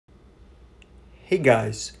Hey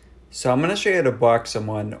guys, so I'm going to show you how to block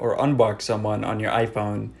someone or unblock someone on your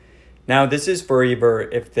iPhone. Now this is for either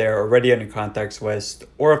if they're already on your contacts list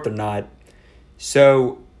or if they're not.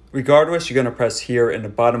 So regardless, you're going to press here in the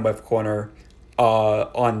bottom left corner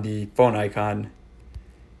on the phone icon.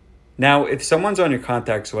 Now if someone's on your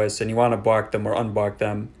contacts list and you want to block them or unblock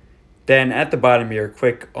them, then at the bottom here,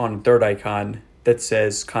 click on the third icon that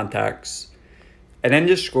says contacts. And then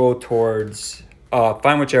just scroll towards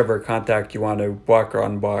find whichever contact you want to block or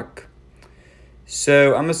unblock.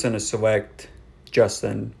 So I'm just going to select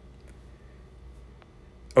Justin.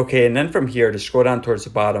 Okay, and then from here, just scroll down towards the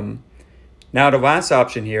bottom. Now the last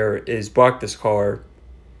option here is block this caller.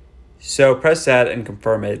 So press that and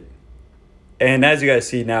confirm it. And as you guys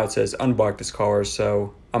see now, it says unblock this caller,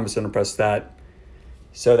 so I'm just going to press that.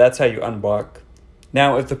 So that's how you unblock.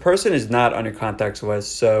 Now, if the person is not on your contacts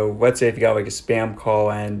list, so let's say if you got like a spam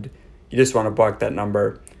call and you just want to block that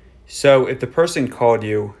number. So if the person called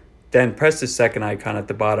you, then press the second icon at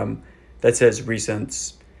the bottom that says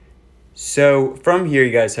recents. So from here,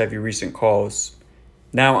 you guys have your recent calls.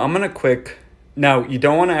 Now I'm going to click. Now you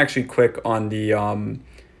don't want to actually click on the on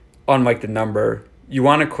like the number. You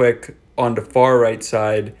want to click on the far right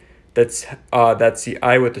side. That's the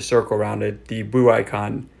eye with the circle around it, the blue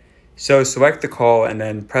icon. So select the call and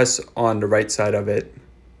then press on the right side of it.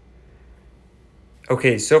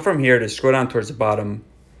 Okay, so from here, just scroll down towards the bottom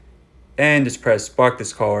and just press block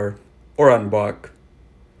this caller or unblock.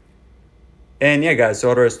 And yeah, guys, that's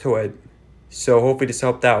all there is to it. So hopefully this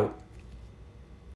helped out.